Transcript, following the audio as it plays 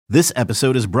This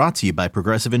episode is brought to you by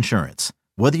Progressive Insurance.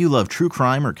 Whether you love true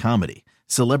crime or comedy,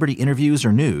 celebrity interviews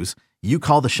or news, you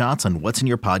call the shots on what's in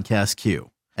your podcast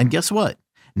queue. And guess what?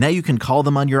 Now you can call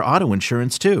them on your auto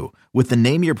insurance too with the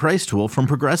Name Your Price tool from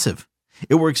Progressive.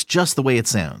 It works just the way it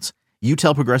sounds. You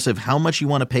tell Progressive how much you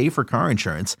want to pay for car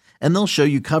insurance, and they'll show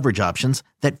you coverage options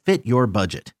that fit your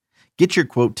budget. Get your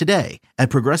quote today at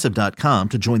Progressive.com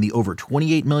to join the over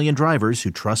 28 million drivers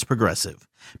who trust Progressive.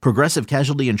 Progressive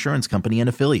Casualty Insurance Company and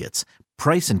Affiliates.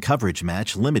 Price and coverage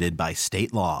match limited by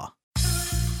state law.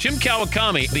 Jim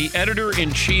Kawakami, the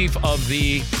editor-in-chief of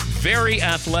the very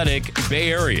athletic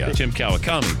Bay Area. Tim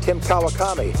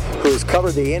Kawakami, who's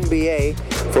covered the NBA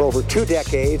for over 2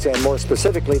 decades, and more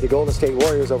specifically the Golden State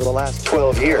Warriors over the last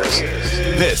 12 years.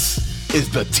 This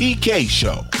is the TK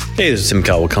Show. Hey, this is Tim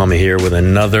Kawakami here with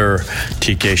another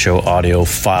TK Show audio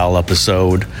file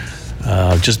episode.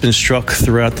 Just been struck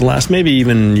throughout the last maybe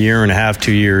even year and a half,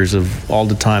 2 years of all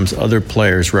the times other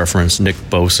players reference Nick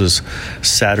Bosa's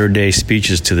Saturday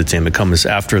speeches to the team. It comes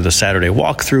after the Saturday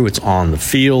walkthrough. It's on the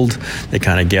field. They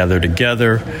kind of gather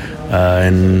together.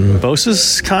 And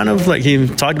Bosa's kind of like, he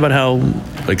talked about how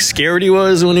like scared he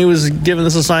was when he was given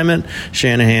this assignment.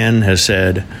 Shanahan has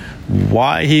said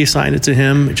why he assigned it to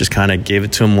him. It just kind of gave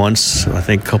it to him once, I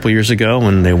think a couple years ago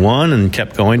when they won, and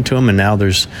kept going to him. And now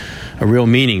there's a real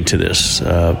meaning to this.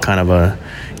 Kind of a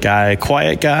guy,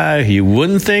 quiet guy you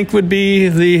wouldn't think would be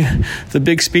the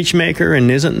big speech maker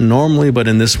and isn't normally, but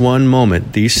in this one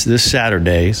moment, this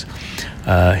Saturdays,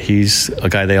 he's a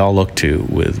guy they all look to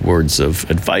with words of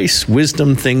advice,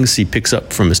 wisdom, things he picks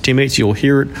up from his teammates. You'll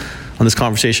hear it on this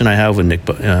conversation I have with Nick.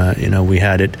 We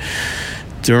had it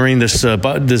during this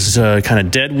kind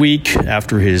of dead week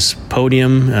after his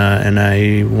podium, and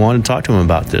I wanted to talk to him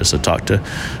about this. I talked to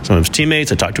some of his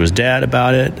teammates. I talked to his dad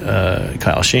about it,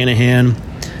 Kyle Shanahan,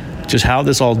 just how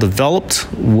this all developed,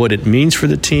 what it means for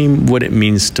the team, what it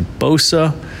means to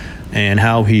Bosa, and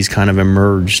how he's kind of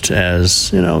emerged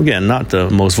as, again, not the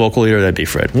most vocal leader. That'd be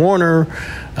Fred Warner.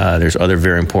 There's other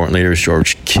very important leaders,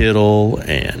 George Kittle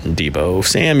and Deebo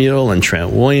Samuel and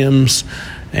Trent Williams.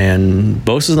 And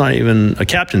Bosa's not even a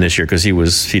captain this year because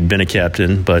he'd been a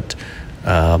captain, but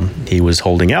he was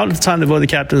holding out at the time to vote the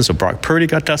captain, so Brock Purdy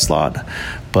got that slot.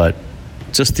 But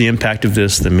just the impact of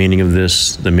this, the meaning of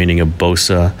this, the meaning of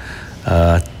Bosa,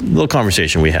 little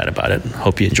conversation we had about it.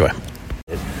 Hope you enjoy.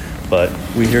 But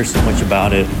we hear so much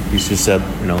about it. You just said,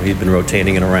 he'd been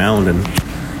rotating it around, and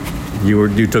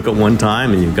you took it one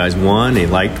time, and you guys won. He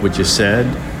liked what you said.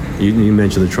 You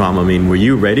mentioned the trauma. I mean, were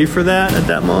you ready for that at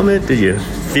that moment? Did you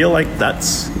feel like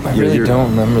that's... I really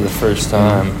don't remember the first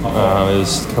time. It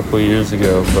was a couple of years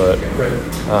ago, but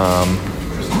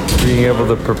being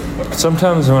able to...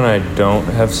 Sometimes when I don't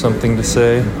have something to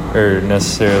say, or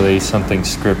necessarily something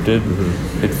scripted,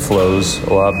 it flows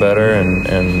a lot better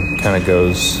and kind of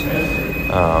goes...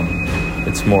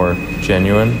 it's more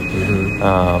genuine.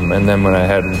 And then when I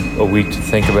had a week to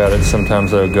think about it,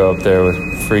 sometimes I would go up there with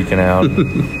freaking out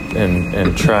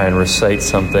and try and recite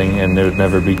something, and it would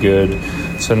never be good.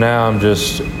 So now I'm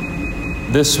just,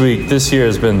 this year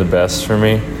has been the best for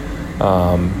me,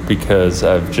 because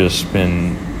I've just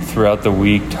been throughout the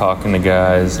week talking to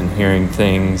guys and hearing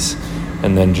things,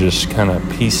 and then just kind of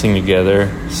piecing together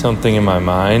something in my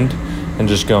mind and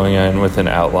just going in with an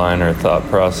outline or a thought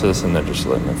process, and then just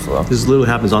letting it flow. This literally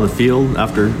happens on the field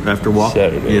after walk?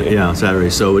 Saturday. Yeah, Saturday.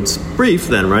 So it's brief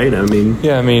then, right?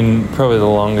 Probably the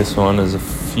longest one is a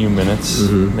few minutes,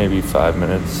 maybe 5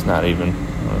 minutes, not even,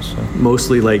 honestly.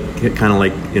 Mostly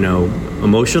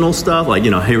emotional stuff?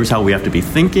 Here's how we have to be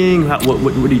thinking? What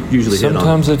do you usually hit on?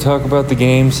 Sometimes I talk about the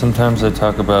game. Sometimes I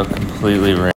talk about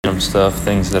completely random stuff,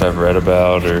 things that I've read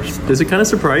about. Or does it kind of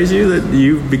surprise you that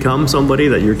you've become somebody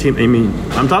that your team...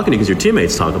 I'm talking because your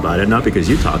teammates talk about it, not because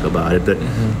you talk about it,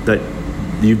 that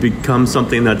you've become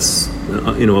something that's,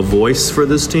 a voice for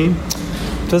this team?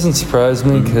 It doesn't surprise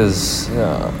me because,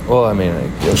 I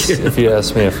guess if you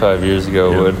asked me 5 years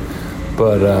ago, it would.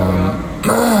 But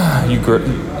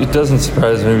it doesn't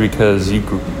surprise me because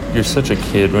you're such a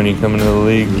kid when you come into the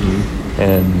league,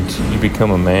 and you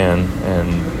become a man,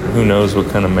 and who knows what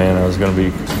kind of man I was going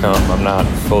to become. I'm not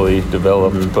fully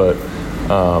developed, but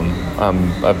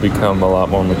I've become a lot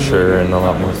more mature and a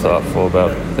lot more thoughtful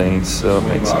about things, so it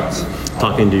makes sense.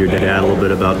 Talking to your dad a little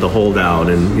bit about the holdout,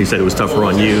 and you said it was tougher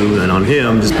on you than on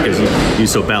him just because you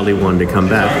so badly wanted to come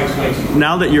back.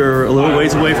 Now that you're a little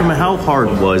ways away from it, how hard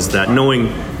was that, knowing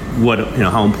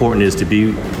how important it is to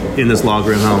be in this locker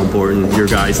room, how important your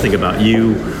guys think about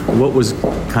you? What was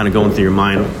kind of going through your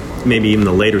mind, maybe even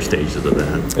the later stages of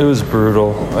that? It was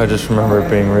brutal. I just remember it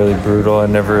being really brutal. I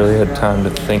never really had time to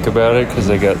think about it because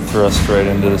I got thrust right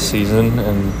into the season,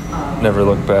 and never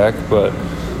look back. But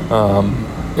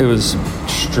it was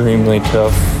extremely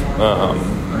tough,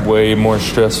 way more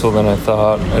stressful than I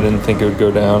thought. I didn't think it would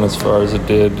go down as far as it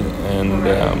did, and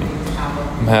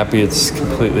I'm happy it's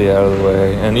completely out of the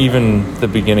way. And even the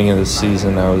beginning of the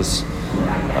season, I was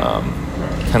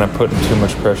kind of putting too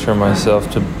much pressure on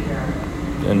myself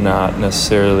and not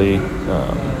necessarily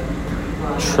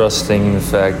trusting the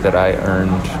fact that I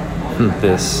earned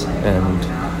this, and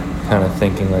kind of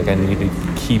thinking like I need to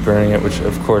keep earning it, which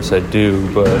of course I do,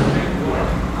 but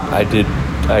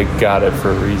I got it for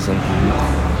a reason.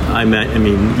 I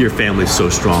mean, your family's so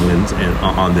strong and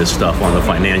on this stuff, on the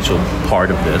financial part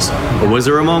of this. But was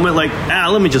there a moment like,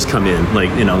 let me just come in, like,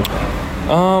 you know?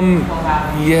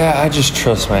 Yeah, I just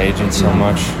trust my agent so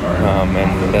much,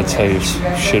 and that's how you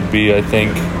should be, I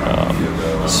think.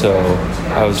 So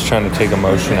I was trying to take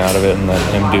emotion out of it and let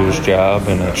him do his job,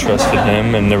 and I trusted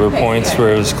him. And there were points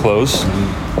where it was close,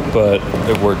 but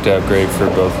it worked out great for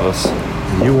both of us.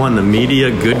 You won the Media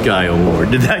Good Guy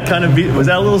Award. Did that kind of was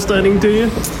that a little stunning to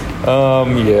you?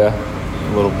 Yeah,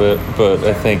 a little bit, but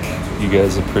I think you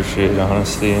guys appreciate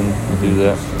honesty and do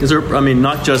that. Is there, I mean,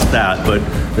 not just that, but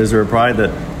is there a pride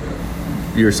that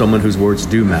you're someone whose words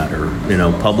do matter, you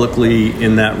know, publicly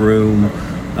in that room?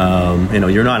 You know,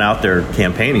 you're not out there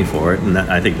campaigning for it, and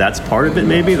I think that's part of it,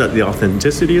 maybe, that the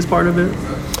authenticity is part of it?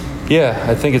 Yeah,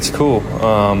 I think it's cool.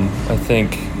 I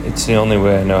think it's the only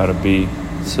way I know how to be,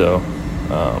 so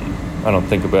I don't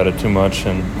think about it too much,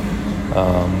 and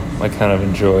I kind of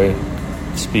enjoy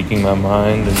speaking my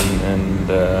mind and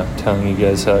telling you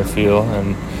guys how I feel,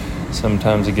 and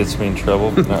sometimes it gets me in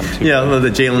trouble, but not too Yeah, the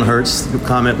Jalen Hurts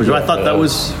comment, which I thought that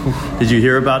was. Did you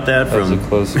hear about that? That was a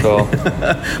close call.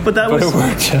 but it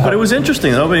worked out. But it was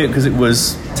interesting though, because it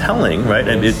was telling, right?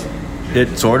 And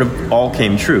it sort of all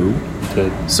came true.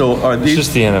 So are these? It's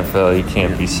just the NFL. You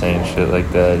can't be saying shit like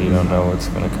that. You don't know what's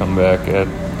going to come back at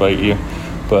bite you.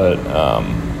 But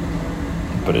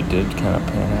it did kind of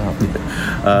pan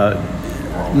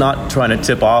out. Not trying to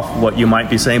tip off what you might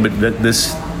be saying, but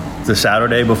the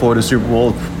Saturday before the Super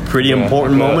Bowl, pretty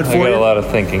important moment for you? I got a lot of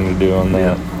thinking to do on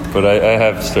that. Yeah. But I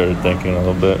have started thinking a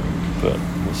little bit, but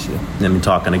we'll see. I mean,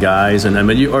 talking to guys, and I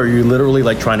mean, are you literally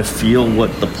like trying to feel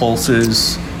what the pulse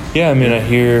is? Yeah, I mean, I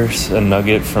hear a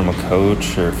nugget from a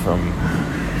coach or from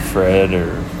Fred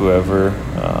or whoever,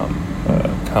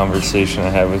 a conversation I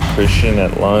have with Christian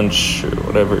at lunch or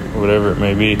whatever it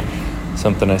may be,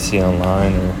 something I see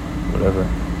online or whatever.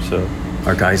 So,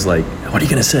 are guys like, what are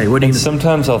you going to say?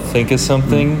 Sometimes I'll think of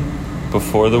something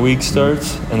before the week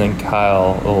starts, and then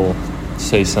Kyle will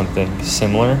say something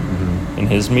similar in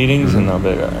his meetings, and I'll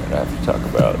be like, all right, I have to talk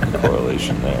about the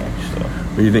correlation there.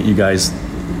 So, do you think you guys,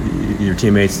 your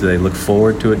teammates, do they look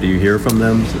forward to it? Do you hear from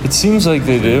them? It seems like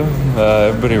they do.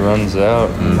 Everybody runs out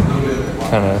and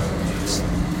kind of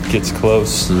gets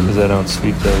close because I don't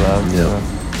speak that loud. Yeah.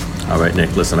 So. All right,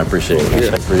 Nick, listen, I appreciate it.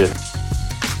 Yeah.